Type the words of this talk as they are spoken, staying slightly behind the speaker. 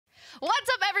What's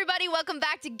up, everybody? Welcome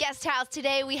back to Guest House.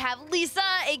 Today we have Lisa,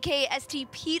 aka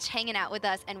ST Peach, hanging out with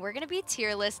us, and we're going to be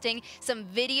tier listing some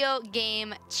video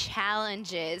game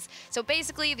challenges. So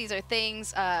basically, these are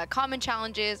things, common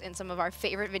challenges in some of our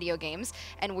favorite video games,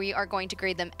 and we are going to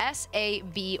grade them S, A,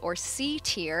 B, or C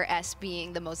tier, S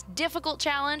being the most difficult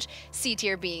challenge, C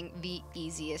tier being the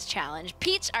easiest challenge.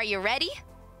 Peach, are you ready?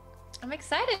 I'm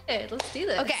excited. Let's do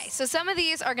this. Okay, so some of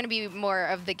these are going to be more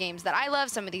of the games that I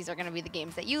love. Some of these are going to be the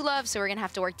games that you love. So we're going to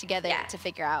have to work together to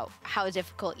figure out how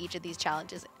difficult each of these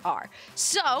challenges are.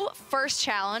 So first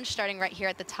challenge, starting right here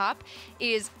at the top,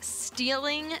 is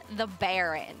stealing the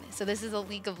Baron. So this is a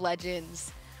League of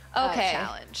Legends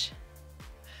challenge.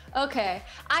 Okay,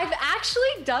 I've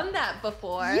actually done that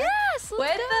before. Yes,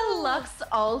 with the Lux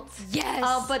ult.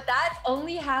 Yes. But that's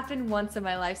only happened once in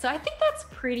my life, so I think that's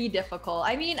pretty difficult.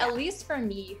 I mean, at least for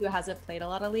me, who hasn't played a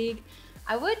lot of League,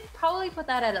 I would probably put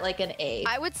that at like an A.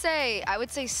 I would say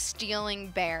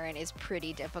stealing Baron is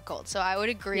pretty difficult. So I would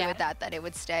agree with that it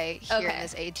would stay here in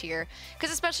this A tier.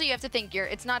 Because especially you have to think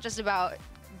it's not just about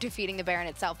defeating the Baron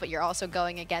itself, but you're also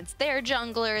going against their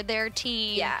jungler, their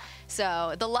team. Yeah.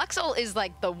 So the Lux ult is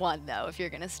like the one though, if you're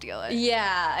gonna steal it.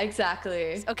 Yeah,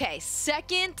 exactly. Okay,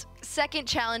 second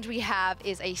challenge we have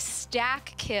is a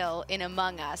stack kill in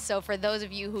Among Us. So for those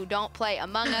of you who don't play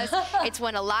Among Us, it's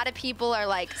when a lot of people are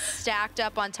like stacked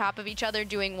up on top of each other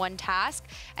doing one task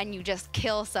and you just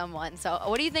kill someone. So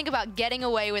what do you think about getting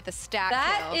away with a stack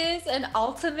kill? That is an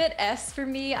ultimate S for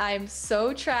me. I'm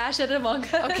so trash at Among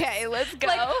Us. Okay, let's go.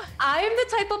 Like, I'm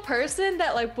the type of person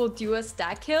that like will do a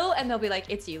stack kill and they'll be like,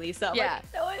 it's you, Lisa. I'm like,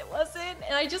 no, it wasn't.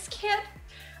 And I just can't,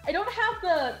 I don't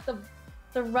have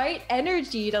the right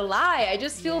energy to lie. I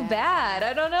just feel bad.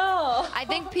 I don't know. I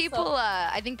think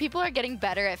people are getting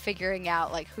better at figuring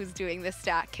out like who's doing the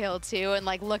stack kill too, and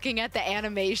like looking at the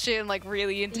animation like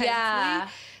really intensely. Yeah.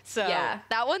 So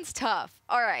that one's tough.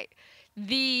 All right.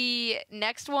 The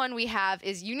next one we have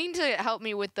is, you need to help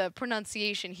me with the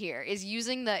pronunciation here. Is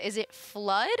it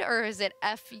flood or is it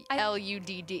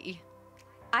F-L-U-D-D?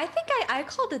 I think I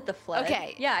called it the flood.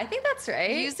 Okay. Yeah, I think that's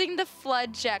right. Using the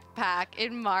flood jetpack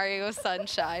in Mario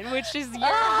Sunshine, which is your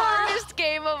hardest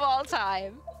game of all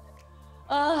time.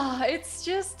 It's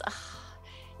just,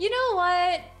 you know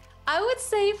what? I would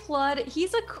say flood.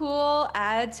 He's a cool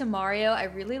add to Mario. I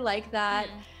really like that.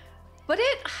 But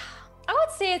I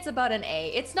would say it's about an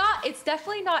A. It's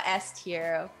definitely not S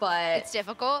tier, but it's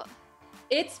difficult.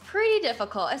 It's pretty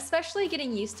difficult, especially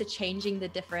getting used to changing the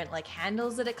different like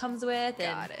handles that it comes with.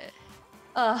 Got it.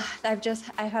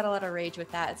 I've had a lot of rage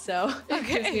with that, so it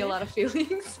gives me a lot of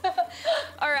feelings.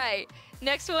 All right,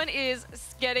 next one is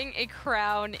getting a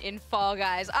crown in Fall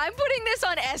Guys. I'm putting this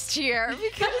on S tier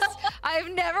because I've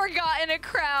never gotten a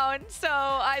crown, so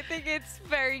I think it's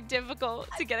very difficult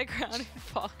to get a crown in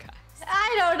Fall Guys.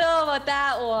 I don't know about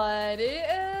that one.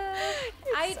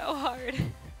 It's so hard.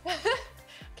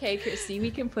 Okay, Chrissy,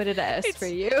 we can put it at S for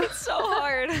you. It's so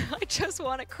hard. I just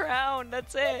want a crown.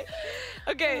 That's it.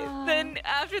 Okay, then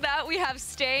after that, we have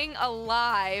staying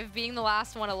alive, being the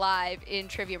last one alive in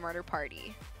Trivia Murder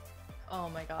Party. Oh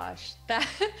my gosh.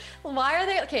 Why are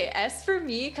they? Okay, S for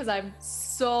me, because I'm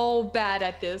so bad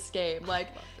at this game. Like,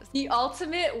 the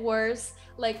ultimate worst.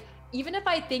 Like, even if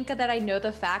I think that I know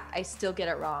the fact, I still get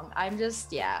it wrong. I'm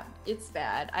just, it's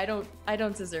bad. I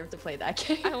don't deserve to play that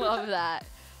game. I love that.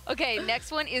 Okay,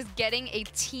 next one is getting a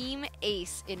team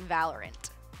ace in Valorant.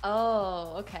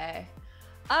 Oh, okay.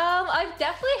 I've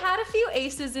definitely had a few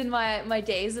aces in my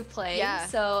days of playing,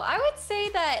 so I would say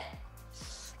that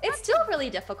it's still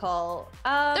really difficult.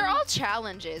 They're all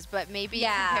challenges, but maybe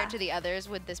compared to the others,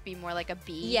 would this be more like a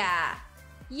B? Yeah,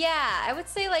 I would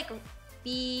say like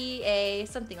B, A,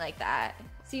 something like that.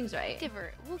 Seems right.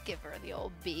 We'll give her the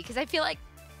old B, because I feel like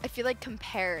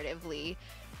comparatively,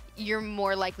 you're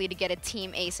more likely to get a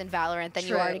team ace in Valorant than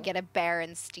you are to get a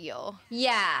Baron steal.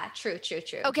 Yeah, true.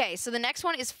 Okay, so the next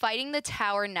one is fighting the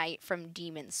Tower Knight from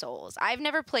Demon Souls. I've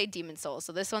never played Demon Souls,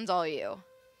 so this one's all you.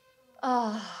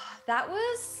 That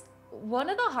was one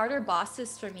of the harder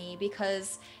bosses for me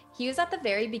because he was at the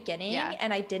very beginning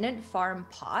and I didn't farm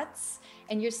pots.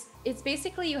 And it's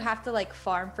basically you have to like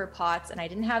farm for pots, and I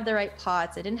didn't have the right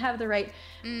pots. I didn't have the right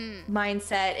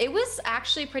mindset. It was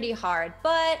actually pretty hard,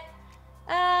 but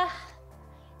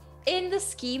in the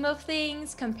scheme of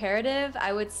things, comparative,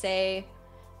 I would say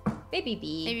maybe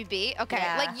B. Maybe B? Okay.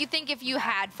 Yeah. Like, you think if you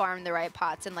had farmed the right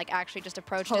pots and, like, actually just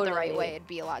approached it the right way, it'd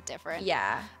be a lot different?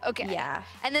 Yeah. Okay. Yeah.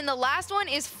 And then the last one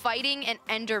is fighting an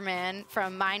Enderman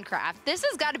from Minecraft. This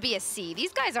has got to be a C.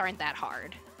 These guys aren't that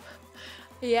hard.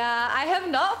 Yeah, I have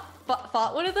not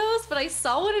fought one of those, but I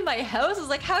saw one in my house. I was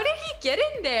like, how did he get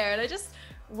in there? And I just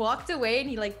walked away and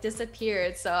he like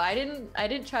disappeared. So I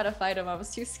didn't try to fight him. I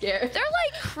was too scared. They're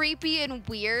like creepy and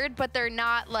weird, but they're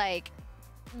not like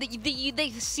they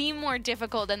seem more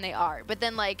difficult than they are. But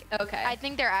then like I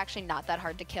think they're actually not that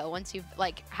hard to kill once you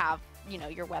like have, you know,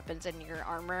 your weapons and your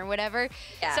armor and whatever.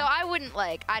 Yeah. So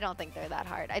I don't think they're that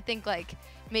hard. I think like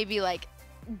maybe like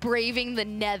braving the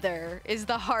nether is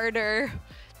the harder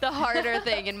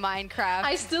thing in Minecraft.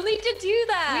 I still need to do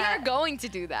that. We are going to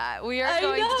do that. We are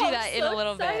going to do that in a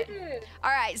little bit.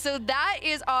 All right, so that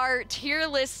is our tier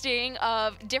listing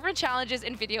of different challenges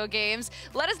in video games.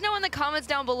 Let us know in the comments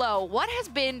down below, what has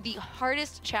been the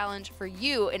hardest challenge for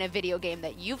you in a video game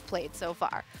that you've played so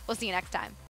far? We'll see you next time.